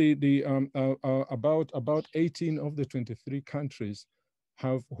about 18 of the 23 countries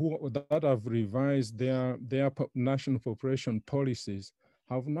have revised their national population policies,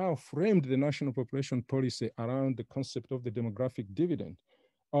 have now framed the national population policy around the concept of the demographic dividend.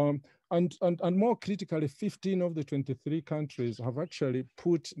 And more critically, 15 of the 23 countries have actually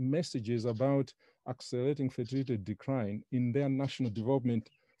put messages about accelerating fertility decline in their national development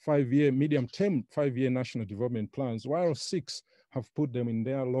 5-year, medium-term 5-year national development plans, while 6 have put them in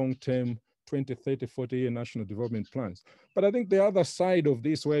their long-term 20, 30, 40-year national development plans. But I think the other side of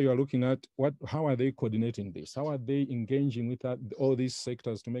this, where you're looking at how are they coordinating this? How are they engaging with all these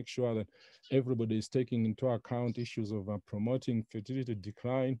sectors to make sure that everybody is taking into account issues of promoting fertility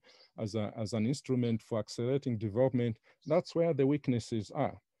decline as an instrument for accelerating development? That's where the weaknesses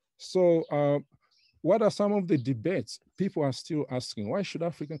are. So what are some of the debates? People are still asking, why should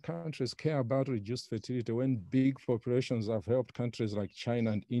African countries care about reduced fertility when big populations have helped countries like China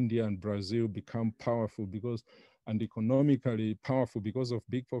and India and Brazil become powerful? Because and economically powerful because of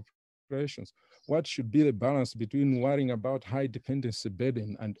big populations. What should be the balance between worrying about high dependency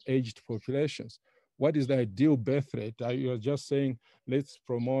burden and aged populations? What is the ideal birth rate? You're just saying, let's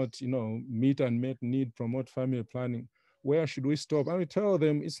promote, meet unmet need, promote family planning. Where should we stop? And we tell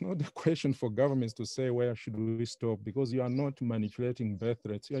them it's not a question for governments to say where should we stop, because you are not manipulating birth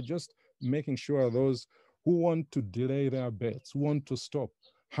rates. You're just making sure those who want to delay their births, want to stop,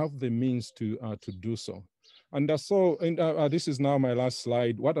 have the means to do so. And so this is now my last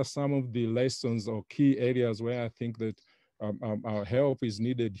slide. What are some of the lessons or key areas where I think that our help is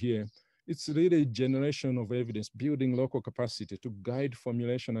needed here? It's really generation of evidence, building local capacity to guide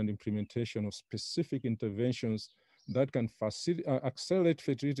formulation and implementation of specific interventions that can accelerate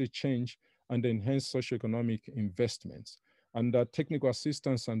fertility change and enhance socioeconomic investments. And technical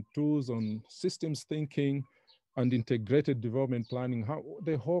assistance and tools on systems thinking and integrated development planning, how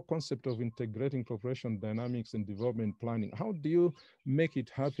the whole concept of integrating population dynamics and development planning, how do you make it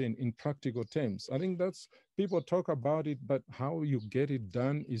happen in practical terms? I think that's, people talk about it, but how you get it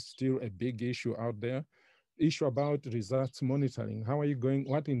done is still a big issue out there. Issue about results monitoring. How are you going,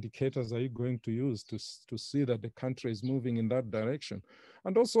 what indicators are you going to use to see that the country is moving in that direction?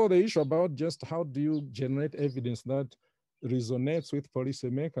 And also the issue about just how do you generate evidence that resonates with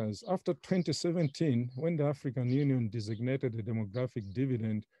policymakers. After 2017, when the African Union designated the demographic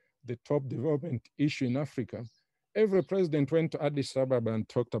dividend the top development issue in Africa, every president went to Addis Ababa and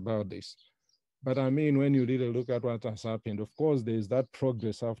talked about this. But I mean, when you really look at what has happened, of course, there's that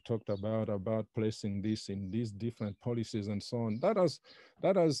progress I've talked about placing this in these different policies and so on. That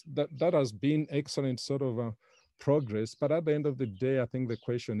has been excellent sort of progress. But at the end of the day, I think the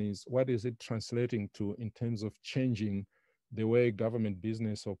question is, what is it translating to in terms of changing the way government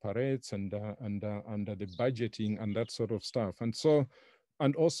business operates and the budgeting and that sort of stuff? And so,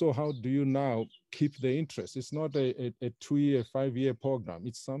 and also, how do you now keep the interest? It's not a 2-year, 5-year program.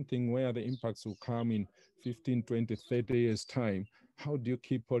 It's something where the impacts will come in 15, 20, 30 years time. How do you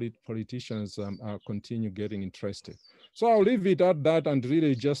keep politicians continue getting interested? So I'll leave it at that and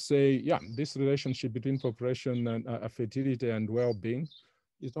really just say, yeah, this relationship between population and fertility and well-being,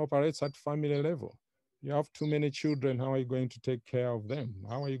 it operates at family level. You have too many children, how are you going to take care of them?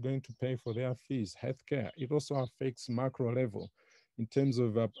 How are you going to pay for their fees, healthcare? It also affects macro level in terms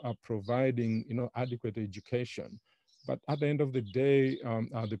of providing, adequate education. But at the end of the day,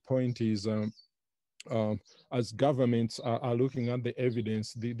 the point is, as governments are looking at the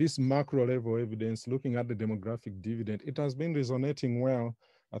evidence, this macro level evidence, looking at the demographic dividend, it has been resonating well.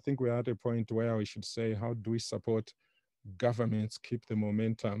 I think we're at a point where we should say, how do we support governments keep the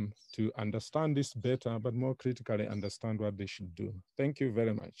momentum to understand this better, but more critically understand what they should do? Thank you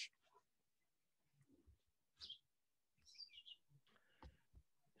very much.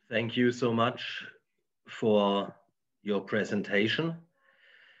 Thank you so much for your presentation.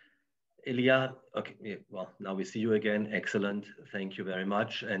 Eliya, okay, well, now we see you again. Excellent. Thank you very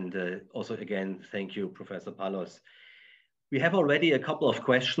much. And also again, thank you, Professor Palós. We have already a couple of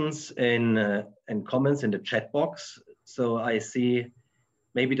questions and comments in the chat box. So I see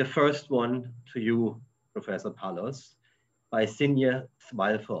maybe the first one to you, Professor Palós, by Sinje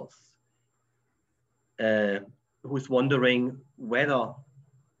Swalfels, who's wondering whether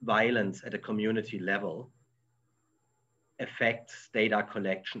violence at a community level affects data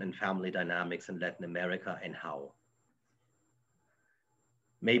collection and family dynamics in Latin America, and how.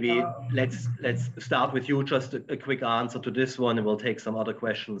 Maybe let's start with you, just a quick answer to this one, and we'll take some other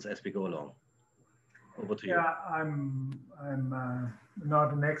questions as we go along. Over to you. Yeah, I'm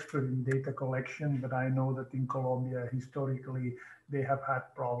not an expert in data collection, but I know that in Colombia, historically, they have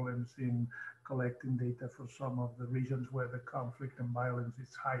had problems in collecting data for some of the regions where the conflict and violence is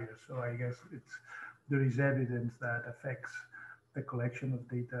higher. So I guess there is evidence that affects the collection of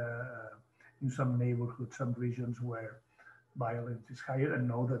data in some neighborhoods, some regions where violence is higher, and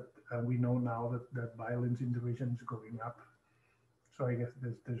know that we know now that violence in the region is going up. So I guess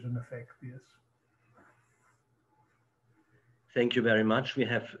there's an effect, yes. Thank you very much. We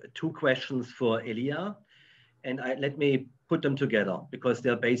have two questions for Eliya, and let me put them together because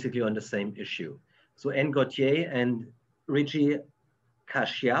they're basically on the same issue. So N. Gauthier and Riji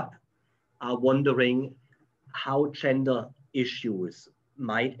Kashyap are wondering how gender issues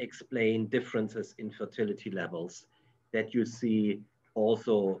might explain differences in fertility levels that you see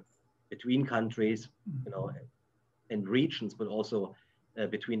also between countries, and regions, but also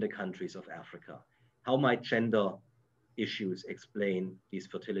between the countries of Africa. How might gender issues explain these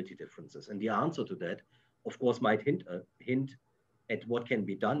fertility differences? And the answer to that, of course, might hint at what can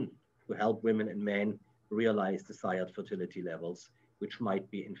be done to help women and men realize desired fertility levels, which might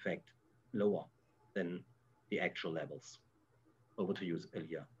be in fact lower than the actual levels? Over to you,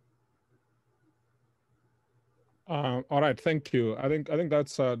 Eliya. All right, thank you. I think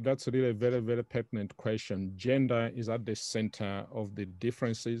that's really a very, very pertinent question. Gender is at the center of the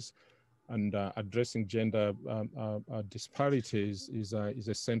differences, and addressing gender disparities is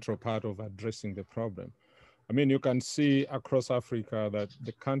a central part of addressing the problem. I mean, you can see across Africa that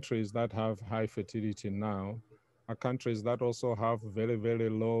the countries that have high fertility now are countries that also have very, very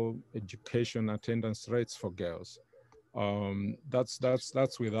low education attendance rates for girls.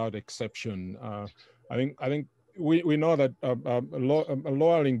 That's without exception. I think we know that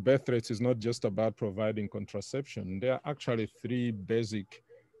lowering birth rates is not just about providing contraception. There are actually three basic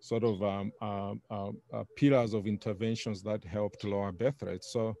sort of pillars of interventions that help to lower birth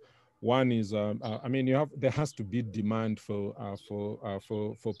rates. So one is, I mean, there has to be demand for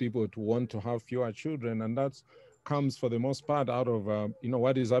people to want to have fewer children, and that comes for the most part out of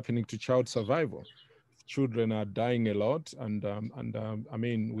what is happening to child survival. Children are dying a lot, and I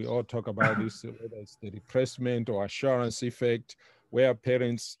mean, we all talk about this, whether it's the replacement or assurance effect, where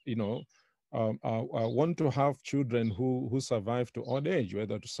parents, want to have children who survive to old age,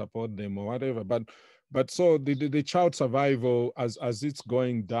 whether to support them or whatever. But so the child survival, as it's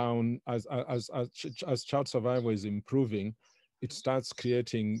going down, as child survival is improving, it starts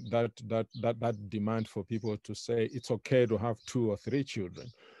creating that demand for people to say it's okay to have 2 or 3 children.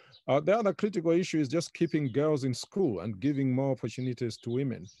 The other critical issue is just keeping girls in school and giving more opportunities to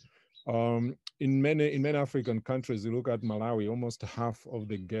women. In many African countries, you look at Malawi, almost half of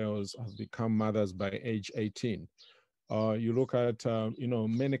the girls have become mothers by age 18. You look at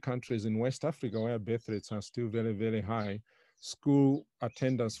many countries in West Africa where birth rates are still very, very high. School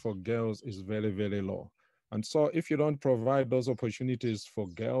attendance for girls is very, very low. And so if you don't provide those opportunities for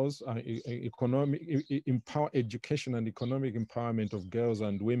girls, education and economic empowerment of girls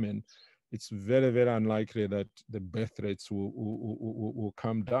and women, it's very, very unlikely that the birth rates will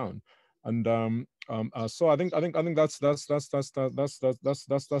come down. And so I think that's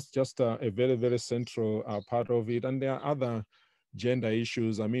just a very, very central part of it. And there are other gender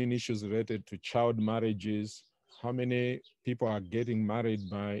issues. I mean, issues related to child marriages. How many people are getting married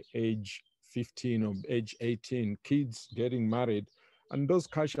by age 15 or age 18, kids getting married, and those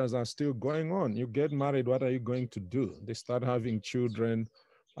cultures are still going on. You get married, what are you going to do? They start having children.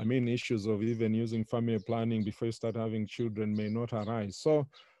 I mean, issues of even using family planning before you start having children may not arise. So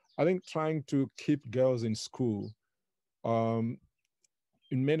I think trying to keep girls in school, in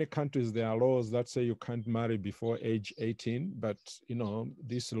many countries, there are laws that say you can't marry before age 18, but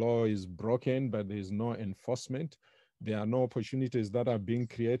this law is broken, but there's no enforcement. There are no opportunities that are being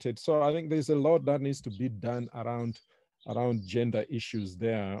created. So I think there's a lot that needs to be done around gender issues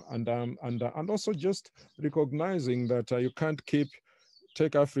there, and also just recognizing that you can't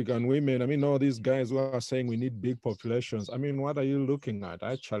take African women. I mean, all these guys who are saying we need big populations. I mean, what are you looking at?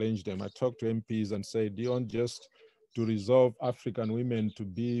 I challenge them. I talk to MPs and say, do you want just to resolve African women to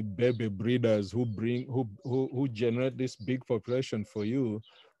be baby breeders who generate this big population for you,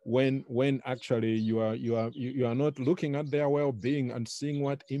 when actually you are not looking at their well-being and seeing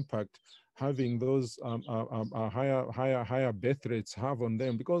what impact having those higher birth rates have on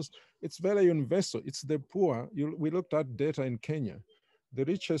them, because it's very universal. It's the poor. We looked at data in Kenya. The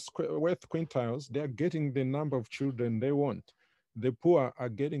richest wealth quintiles, they are getting the number of children they want. The poor are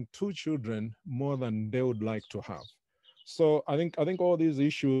getting 2 children more than they would like to have. So I think all these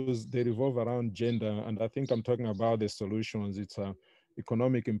issues, they revolve around gender, and I think I'm talking about the solutions. It's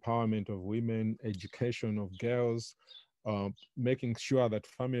economic empowerment of women, education of girls, making sure that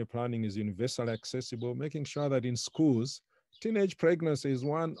family planning is universally accessible, making sure that in schools, teenage pregnancy is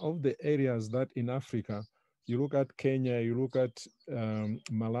one of the areas that in Africa, you look at Kenya, you look at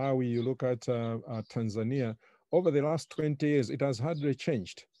Malawi, you look at Tanzania, over the last 20 years, it has hardly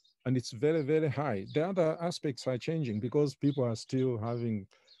changed. And it's very, very high. The other aspects are changing because people are still having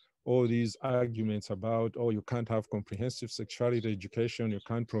all these arguments about, oh, you can't have comprehensive sexuality education, you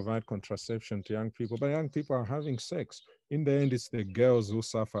can't provide contraception to young people, but young people are having sex. In the end, it's the girls who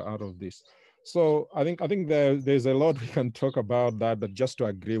suffer out of this. So I think there's a lot we can talk about that, but just to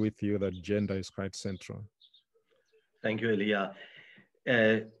agree with you that gender is quite central. Thank you, Eliya.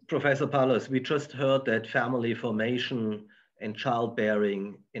 Professor Palós, we just heard that family formation and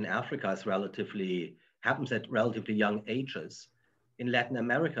childbearing in Africa happens at relatively young ages. In Latin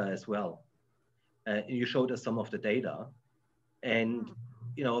America as well. You showed us some of the data, and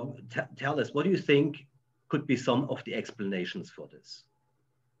tell us, what do you think could be some of the explanations for this?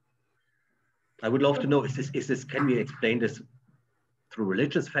 I would love to know, can we explain this through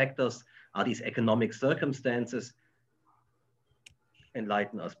religious factors? Are these economic circumstances?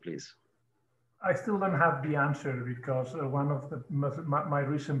 Enlighten us, please. I still don't have the answer because one of my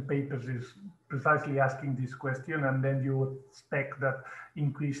recent papers is precisely asking this question, and then you would expect that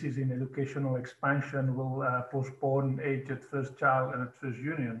increases in educational expansion will postpone age at first child and at first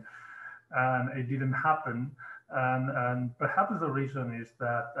union, and it didn't happen. And perhaps the reason is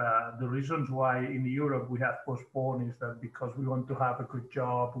that the reasons why in Europe we have postponed is that because we want to have a good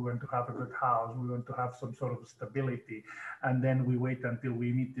job, we want to have a good house, we want to have some sort of stability, and then we wait until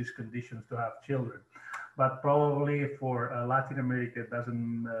we meet these conditions to have children. But probably for Latin America, it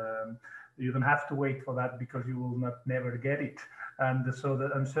doesn't. You don't have to wait for that because you will never get it. And so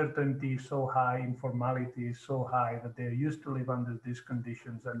the uncertainty is so high, informality is so high that they're used to live under these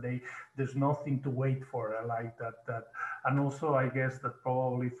conditions, and there's nothing to wait for like that. And also, I guess that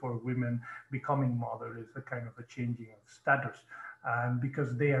probably for women, becoming mother is a kind of a changing of status. And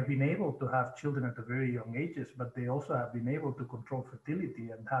because they have been able to have children at a very young ages, but they also have been able to control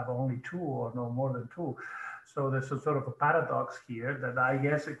fertility and have only 2 or no more than 2. So there's a sort of a paradox here that I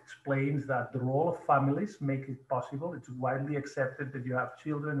guess explains that the role of families make it possible. It's widely accepted that you have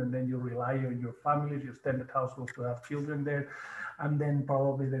children and then you rely on your families, your extended households to have children there. And then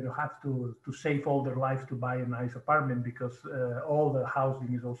probably they don't have to save all their lives to buy a nice apartment because all the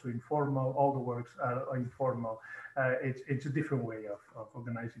housing is also informal, all the works are informal. It's a different way of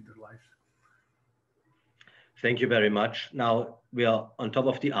organizing their lives. Thank you very much. Now we are on top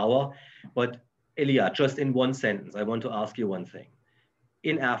of the hour, but Eliya, just in one sentence, I want to ask you one thing.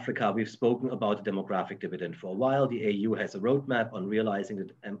 In Africa, we've spoken about the demographic dividend for a while. The AU has a roadmap on realizing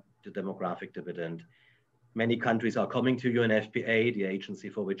the demographic dividend. Many countries are coming to UNFPA, the agency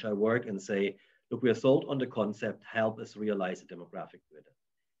for which I work, and say, look, we are sold on the concept, help us realize the demographic dividend.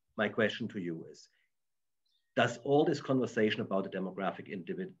 My question to you is, does all this conversation about the demographic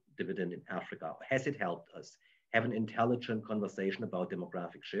dividend in Africa, has it helped us have an intelligent conversation about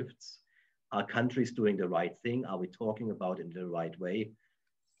demographic shifts? Are countries doing the right thing? Are we talking about it in the right way?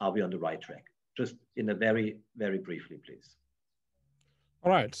 Are we on the right track? Just in a very, very briefly, please.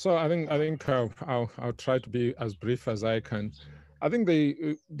 All right. So I think I'll try to be as brief as I can. I think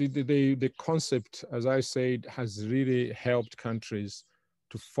the concept, as I said, has really helped countries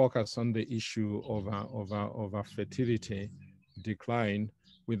to focus on the issue of fertility decline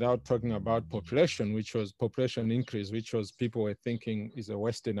without talking about population, which was population increase, which was people were thinking is a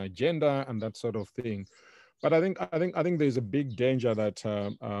Western agenda and that sort of thing. But I think there's a big danger that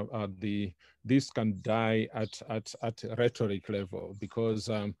this can die at rhetoric level, because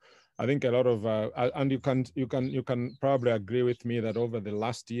I think a lot of and you can probably agree with me that over the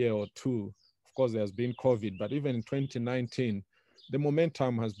last year or two, of course, there's been COVID, but even in 2019. The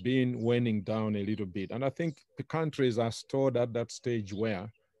momentum has been waning down a little bit. And I think the countries are stored at that stage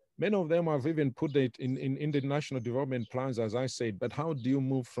where many of them have even put it in the national development plans, as I said, but how do you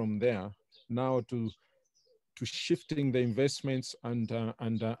move from there now to shifting the investments and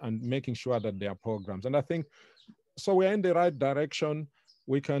making sure that there are programs? And I think, so we're in the right direction.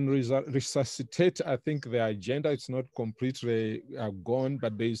 We can resuscitate, I think, the agenda. It's not completely gone,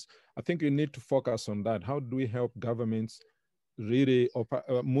 but I think you need to focus on that. How do we help governments really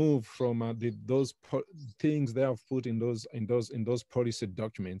move from those things they have put in those policy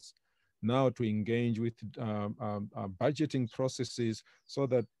documents now to engage with budgeting processes, so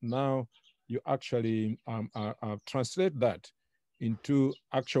that now you actually translate that into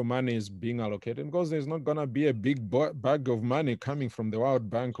actual monies being allocated, because there's not going to be a big bag of money coming from the World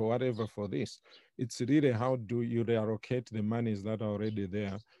Bank or whatever for this. It's really how do you reallocate the monies that are already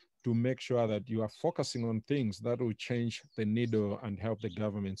there to make sure that you are focusing on things that will change the needle and help the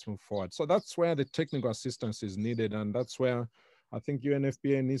governments move forward. So that's where the technical assistance is needed, and that's where I think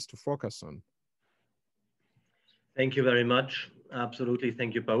UNFPA needs to focus on. Thank you very much. Absolutely,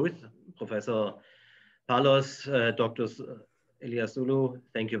 thank you both. Professor Palós, Dr. Eliya Zulu,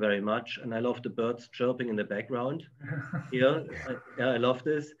 thank you very much. And I love the birds chirping in the background here. I love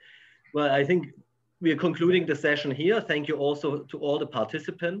this. Well, I think we are concluding the session here. Thank you also to all the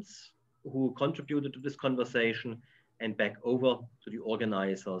participants who contributed to this conversation, and back over to the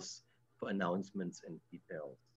organizers for announcements and details.